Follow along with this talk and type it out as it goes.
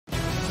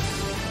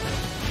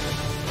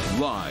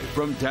Live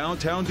from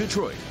downtown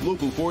Detroit,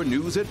 Local 4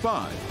 News at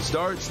 5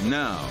 starts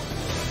now.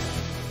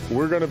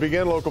 We're going to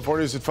begin Local 4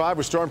 News at 5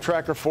 with Storm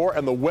Tracker 4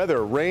 and the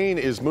weather. Rain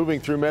is moving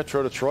through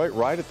Metro Detroit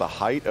right at the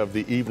height of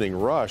the evening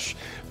rush.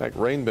 In fact,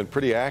 rain been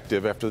pretty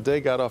active after the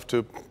day got off to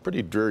a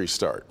pretty dreary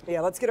start.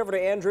 Yeah, let's get over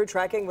to Andrew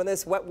tracking when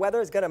this wet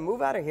weather is going to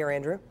move out of here,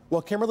 Andrew.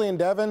 Well, Kimberly and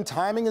Devin,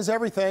 timing is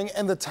everything,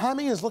 and the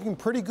timing is looking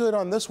pretty good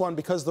on this one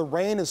because the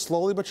rain is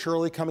slowly but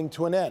surely coming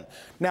to an end.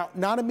 Now,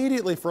 not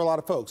immediately for a lot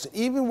of folks.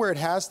 Even where it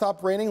has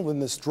stopped raining, in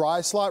this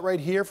dry slot right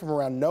here from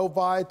around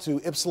Novi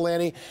to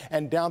Ypsilanti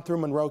and down through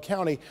Monroe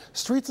County,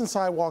 streets and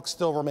sidewalks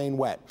still remain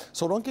wet.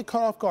 So don't get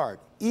caught off guard.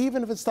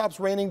 Even if it stops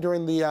raining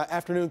during the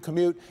afternoon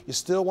commute, you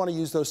still want to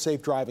use those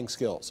safe driving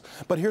skills.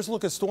 But here's a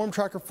look at Storm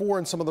Tracker 4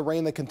 and some of the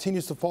rain that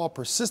continues to fall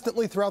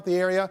persistently throughout the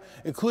area,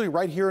 including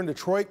right here in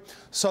Detroit,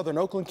 southern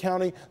Oakland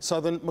County,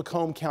 southern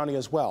Macomb County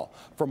as well.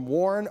 From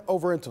Warren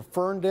over into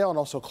Ferndale and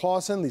also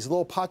Clawson, these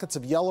little pockets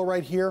of yellow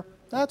right here,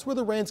 that's where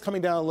the rain's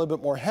coming down a little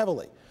bit more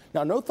heavily.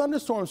 Now, no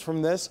thunderstorms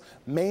from this,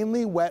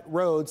 mainly wet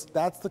roads.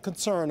 That's the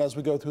concern as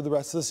we go through the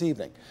rest of this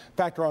evening.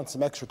 Factor on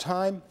some extra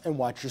time and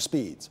watch your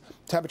speeds.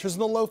 Temperatures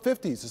in the low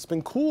 50s. It's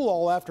been cool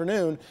all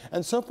afternoon,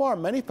 and so far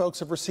many folks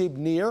have received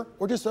near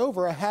or just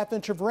over a ½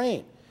 inch of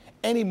rain.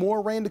 Any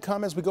more rain to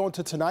come as we go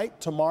into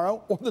tonight,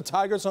 tomorrow, or the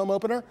Tigers home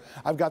opener?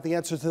 I've got the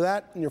answer to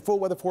that in your full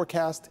weather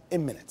forecast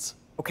in minutes.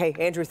 Okay,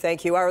 Andrew,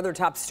 thank you. Our other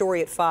top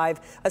story at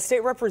 5, a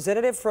state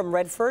representative from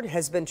Redford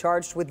has been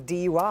charged with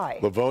DUI.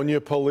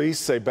 Livonia police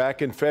say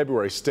back in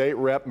February, State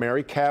Rep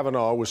Mary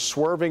Cavanaugh was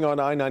swerving on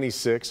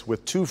I-96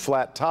 with 2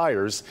 flat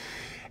tires.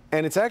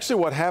 And it's actually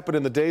what happened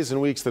in the days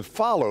and weeks that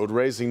followed,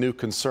 raising new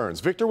concerns.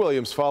 Victor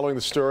Williams following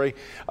the story.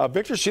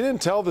 Victor, she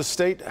didn't tell the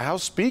state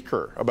House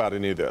Speaker about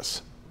any of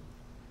this.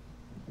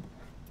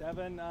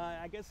 Devin,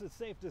 I guess it's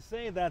safe to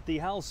say that the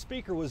House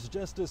Speaker was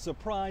just as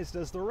surprised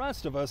as the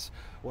rest of us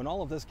when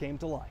all of this came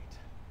to light.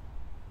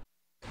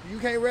 You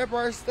can't rep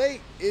our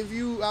state if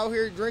you out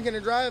here drinking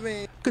and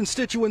driving.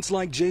 Constituents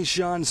like Jay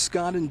Sean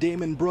Scott and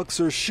Damon Brooks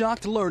are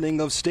shocked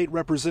learning of State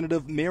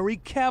Representative Mary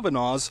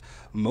Cavanaugh's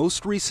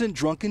most recent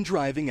drunken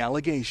driving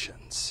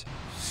allegations.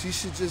 She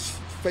should just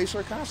face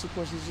her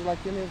consequences just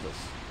like any of us.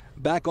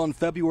 Back on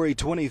February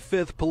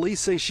 25th, police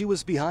say she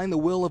was behind the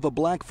wheel of a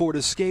black Ford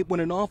Escape when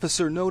an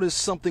officer noticed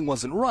something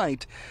wasn't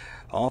right.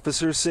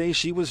 Officers say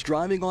she was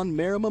driving on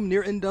Merrimum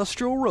near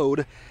Industrial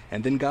Road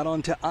and then got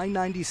onto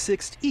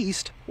I-96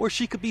 East where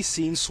she could be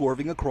seen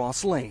swerving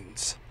across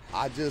lanes.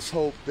 I just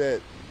hope that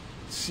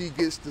she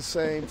gets the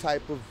same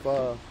type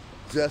of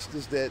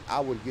justice that I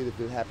would get if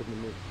it happened to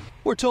me.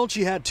 We're told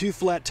she had 2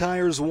 flat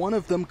tires, one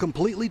of them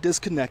completely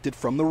disconnected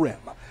from the rim.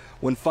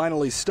 When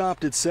finally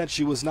stopped, it said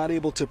she was not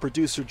able to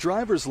produce her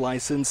driver's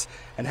license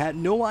and had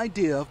no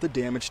idea of the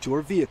damage to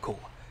her vehicle.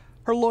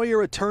 Her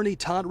lawyer, attorney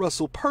Todd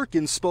Russell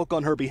Perkins, spoke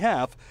on her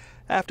behalf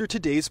after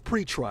today's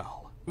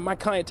pretrial. My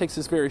client takes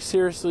this very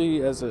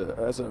seriously as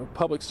a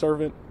public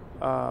servant.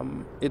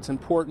 It's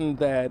important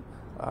that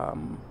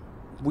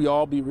we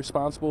all be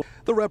responsible.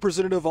 The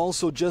representative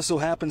also just so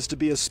happens to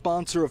be a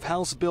sponsor of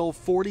House Bill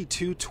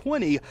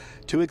 4220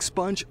 to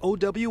expunge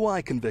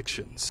OWI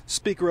convictions.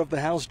 Speaker of the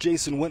House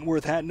Jason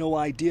Wentworth had no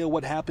idea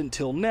what happened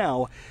till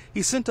now.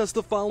 He sent us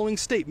the following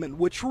statement,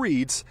 which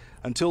reads,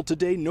 "Until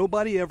today,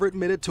 nobody ever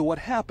admitted to what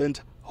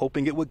happened,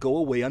 hoping it would go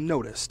away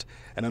unnoticed.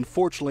 And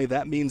unfortunately,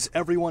 that means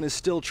everyone is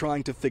still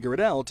trying to figure it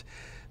out.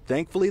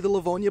 Thankfully, the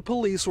Livonia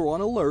police were on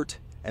alert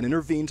and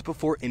intervened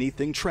before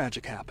anything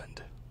tragic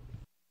happened."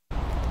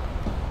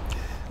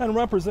 And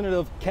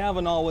Representative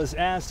Cavanaugh was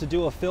asked to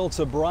do a field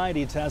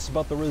sobriety test,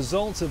 but the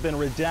results have been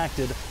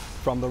redacted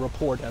from the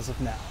report as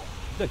of now.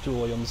 Victor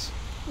Williams,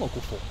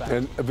 Local 4.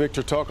 And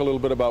Victor, talk a little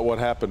bit about what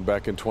happened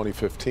back in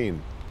 2015.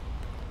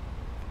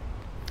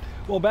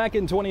 Well, back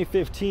in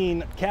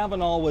 2015,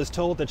 Cavanaugh was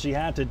told that she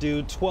had to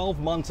do 12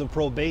 months of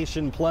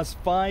probation plus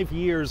 5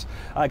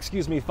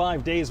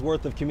 days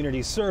worth of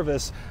community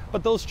service,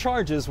 but those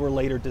charges were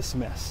later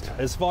dismissed.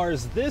 As far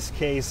as this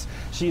case,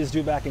 she is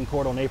due back in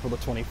court on April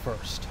the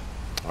 21st.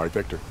 All right,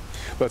 Victor.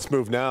 Let's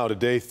move now to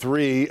day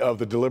 3 of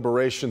the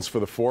deliberations for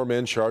the 4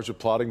 men charged with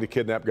plotting to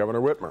kidnap Governor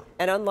Whitmer.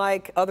 And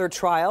unlike other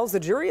trials, the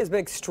jury has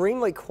been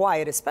extremely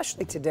quiet,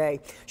 especially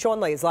today. Sean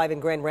Lee is live in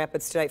Grand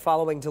Rapids tonight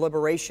following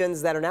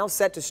deliberations that are now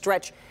set to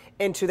stretch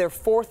into their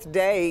 4th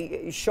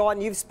day.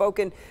 Sean, you've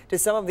spoken to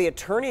some of the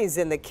attorneys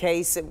in the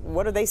case.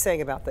 What are they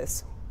saying about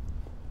this?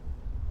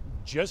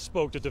 Just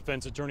spoke to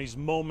defense attorneys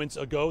moments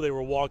ago. They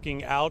were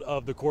walking out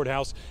of the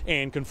courthouse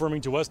and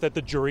confirming to us that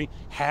the jury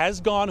has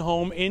gone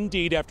home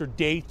indeed after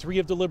day 3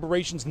 of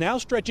deliberations, now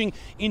stretching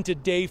into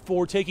day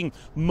 4, taking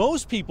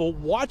most people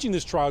watching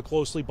this trial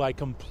closely by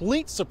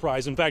complete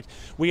surprise. In fact,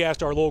 we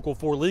asked our Local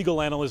 4 legal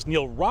analyst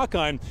Neil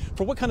Rockheim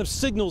for what kind of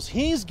signals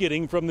he's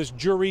getting from this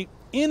jury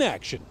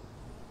inaction.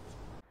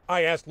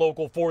 I asked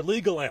Local 4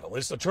 legal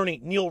analyst, attorney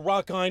Neil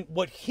Rockheim,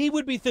 what he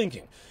would be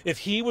thinking if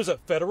he was a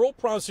federal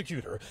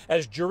prosecutor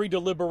as jury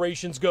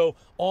deliberations go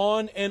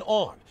on and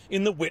on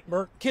in the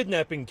Whitmer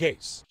kidnapping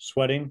case.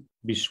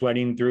 Be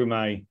sweating through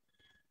my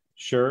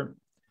shirt.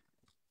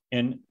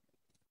 And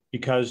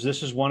because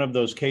this is one of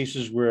those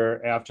cases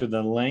where after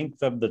the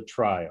length of the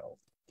trial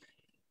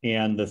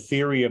and the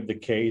theory of the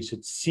case,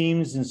 it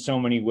seems in so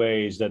many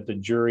ways that the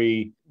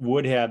jury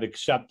would have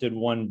accepted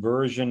one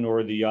version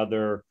or the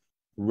other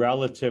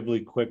relatively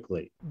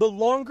quickly. The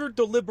longer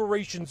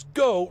deliberations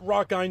go,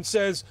 Rockine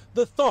says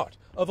the thought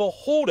of a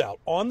holdout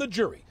on the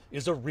jury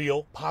is a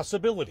real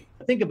possibility.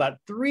 Think about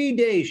 3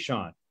 days,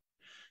 Sean.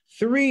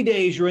 3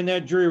 days you're in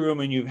that jury room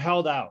and you've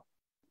held out.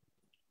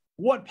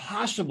 What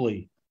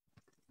possibly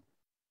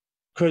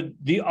could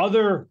the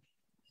other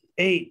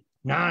 8,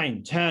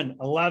 9, 10,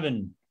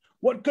 11,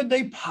 what could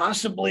they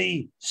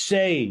possibly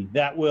say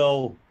that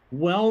will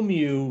whelm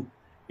you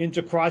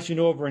into crossing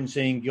over and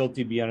saying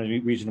guilty beyond a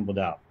reasonable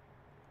doubt?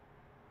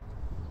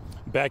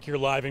 Back here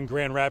live in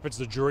Grand Rapids,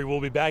 the jury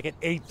will be back at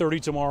 8:30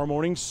 tomorrow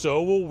morning.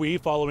 So will we,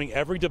 following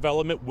every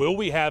development. Will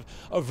we have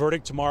a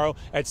verdict tomorrow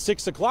at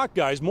 6 o'clock,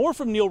 guys? More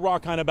from Neil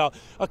Rockine about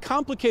a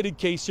complicated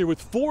case here with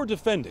 4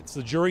 defendants.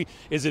 The jury,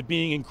 is it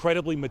being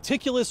incredibly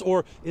meticulous,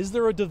 or is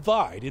there a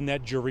divide in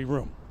that jury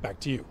room? Back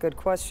to you. Good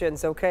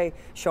questions. Okay,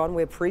 Sean,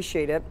 we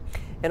appreciate it.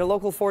 In a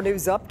Local 4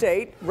 News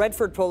update,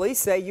 Redford police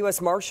say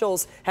U.S.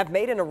 Marshals have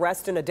made an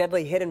arrest in a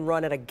deadly hit and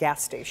run at a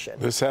gas station.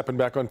 This happened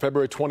back on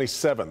February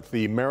 27th,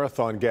 the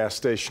Marathon gas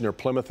station near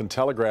Plymouth and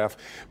Telegraph.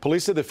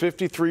 Police said the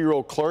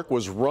 53-year-old clerk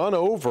was run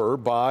over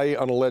by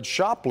an alleged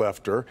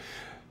shoplifter.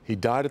 He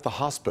died at the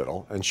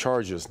hospital, and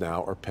charges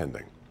now are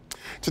pending.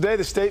 Today,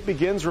 the state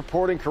begins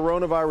reporting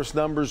coronavirus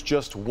numbers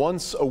just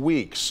once a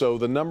week. So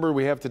the number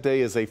we have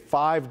today is a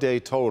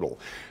 5-day total.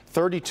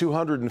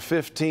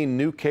 3,215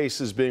 new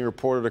cases being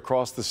reported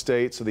across the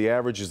state. So the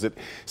average is at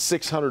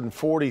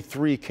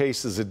 643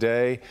 cases a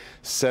day.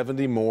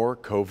 70 more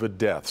COVID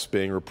deaths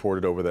being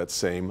reported over that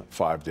same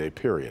 5-day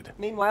period.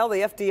 Meanwhile,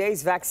 the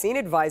FDA's vaccine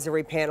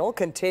advisory panel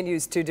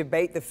continues to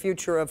debate the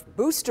future of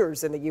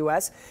boosters in the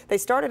U.S. They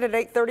started at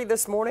 8:30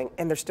 this morning,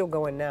 and they're still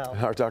going now.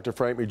 Our Dr.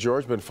 Frank McGeorge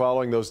has been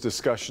following those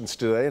discussions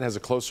today and has a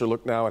closer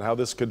look now at how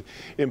this could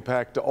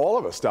impact all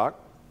of us. Doc?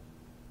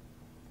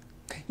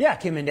 Yeah,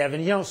 Kim and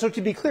Devin, so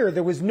to be clear,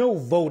 there was no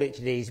vote at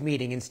today's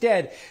meeting.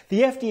 Instead,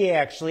 the FDA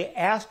actually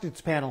asked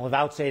its panel of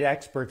outside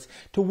experts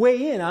to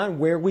weigh in on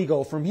where we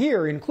go from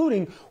here,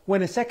 including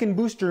when a second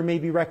booster may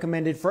be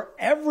recommended for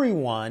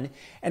everyone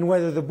and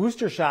whether the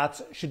booster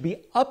shots should be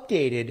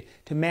updated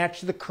to match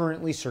the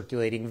currently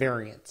circulating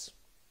variants.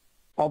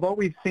 Although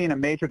we've seen a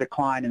major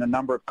decline in the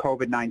number of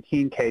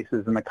COVID-19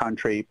 cases in the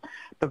country,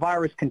 the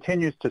virus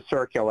continues to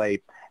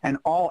circulate, and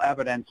all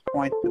evidence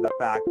points to the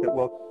fact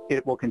that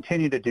it will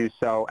continue to do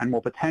so and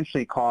will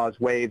potentially cause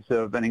waves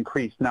of an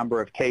increased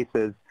number of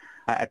cases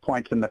at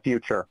points in the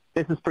future.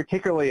 This is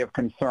particularly of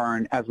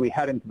concern as we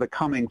head into the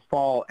coming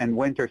fall and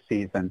winter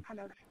season.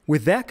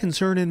 With that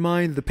concern in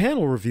mind, the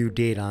panel reviewed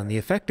data on the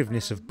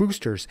effectiveness of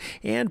boosters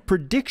and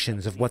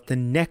predictions of what the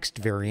next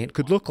variant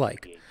could look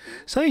like.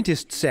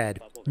 Scientists said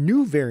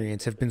new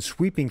variants have been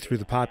sweeping through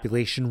the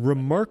population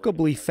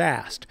remarkably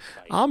fast.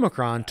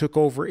 Omicron took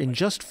over in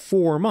just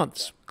 4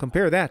 months.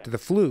 Compare that to the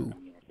flu.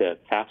 The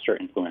faster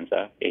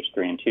influenza,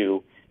 H3 and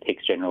 2,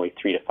 takes generally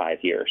 3 to 5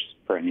 years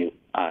for a new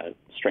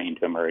strain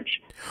to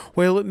emerge.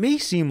 While it may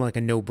seem like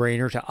a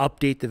no-brainer to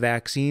update the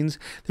vaccines,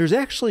 there's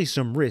actually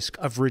some risk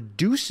of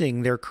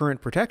reducing their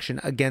current protection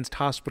against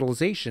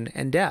hospitalization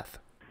and death.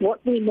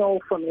 What we know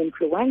from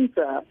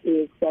influenza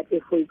is that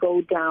if we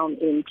go down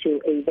into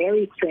a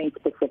very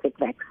strain-specific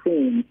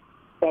vaccine,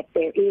 that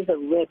there is a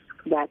risk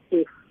that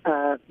if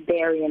a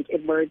variant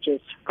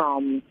emerges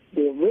from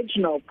the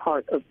original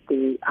part of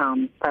the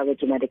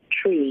phylogenetic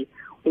tree,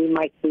 we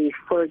might be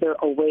further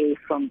away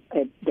from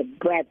the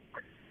breadth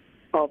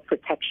of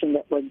protection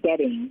that we're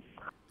getting.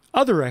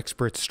 Other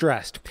experts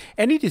stressed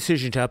any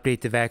decision to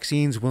update the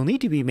vaccines will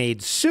need to be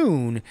made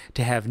soon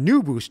to have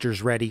new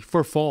boosters ready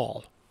for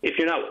fall. If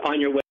you're not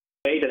on your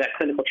way to that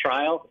clinical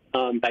trial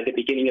by the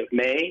beginning of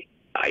May,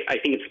 I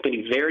think it's going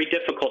to be very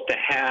difficult to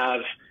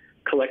have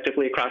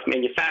collectively across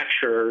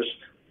manufacturers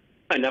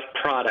enough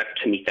product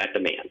to meet that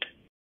demand.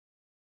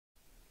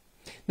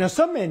 Now,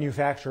 some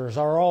manufacturers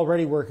are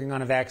already working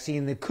on a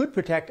vaccine that could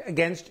protect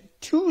against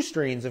 2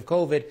 strains of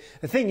COVID.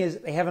 The thing is,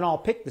 they haven't all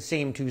picked the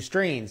same 2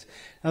 strains.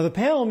 Now, the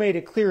panel made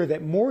it clear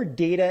that more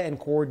data and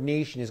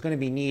coordination is going to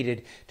be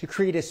needed to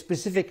create a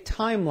specific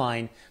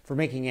timeline for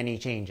making any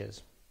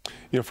changes.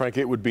 Frank,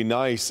 it would be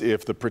nice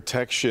if the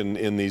protection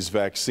in these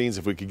vaccines,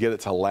 if we could get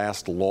it to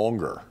last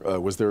longer.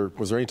 Was there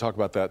any talk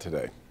about that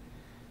today?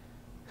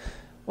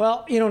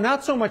 Well,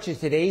 not so much at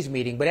today's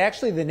meeting, but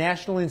actually the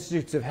National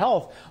Institutes of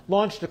Health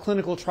launched a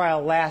clinical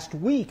trial last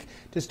week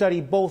to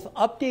study both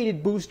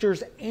updated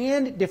boosters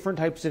and different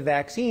types of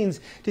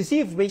vaccines to see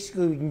if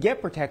basically we can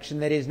get protection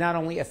that is not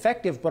only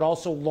effective but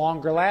also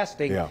longer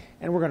lasting. Yeah.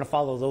 And we're going to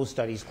follow those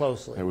studies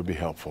closely. That would be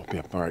helpful.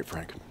 Yeah. All right,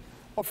 Frank.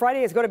 Well,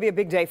 Friday is going to be a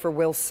big day for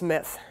Will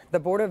Smith. The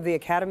board of the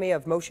Academy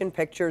of Motion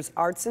Pictures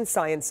Arts and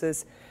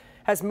Sciences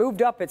has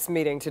moved up its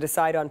meeting to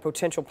decide on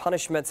potential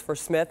punishments for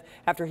Smith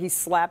after he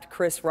slapped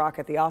Chris Rock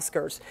at the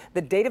Oscars.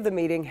 The date of the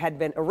meeting had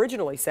been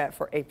originally set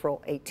for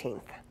April 18th.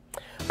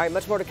 All right,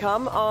 much more to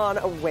come on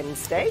a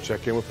Wednesday.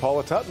 Check in with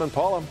Paula Tutman.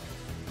 Paula.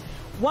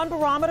 One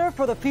barometer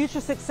for the future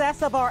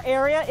success of our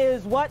area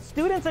is what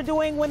students are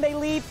doing when they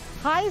leave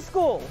high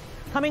school.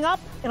 Coming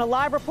up in a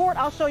live report,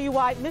 I'll show you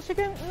why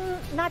Michigan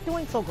not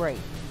doing so great.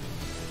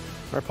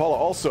 All right, Paula,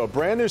 also a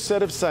brand new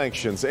set of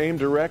sanctions aimed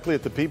directly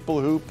at the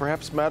people who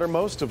perhaps matter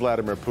most to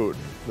Vladimir Putin.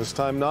 This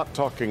time not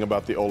talking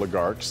about the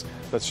oligarchs.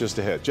 That's just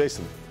ahead.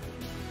 Jason.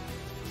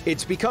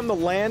 It's become the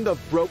land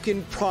of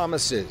broken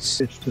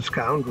promises. It's the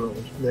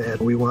scoundrels that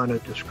we want to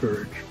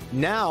discourage.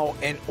 Now,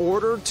 an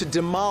order to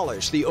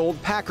demolish the old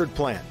Packard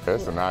plant.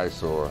 That's an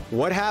eyesore.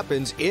 What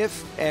happens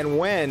if and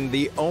when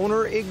the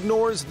owner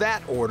ignores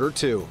that order,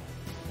 too?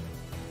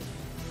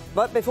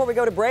 But before we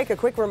go to break, a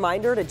quick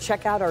reminder to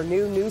check out our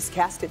new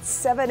newscast at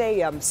 7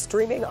 a.m.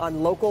 streaming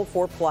on Local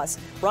 4 Plus.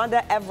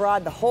 Rhonda,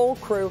 Evrod, the whole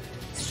crew,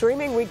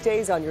 streaming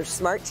weekdays on your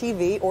smart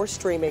TV or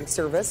streaming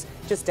service.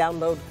 Just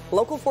download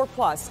Local 4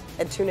 Plus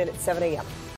and tune in at 7 a.m.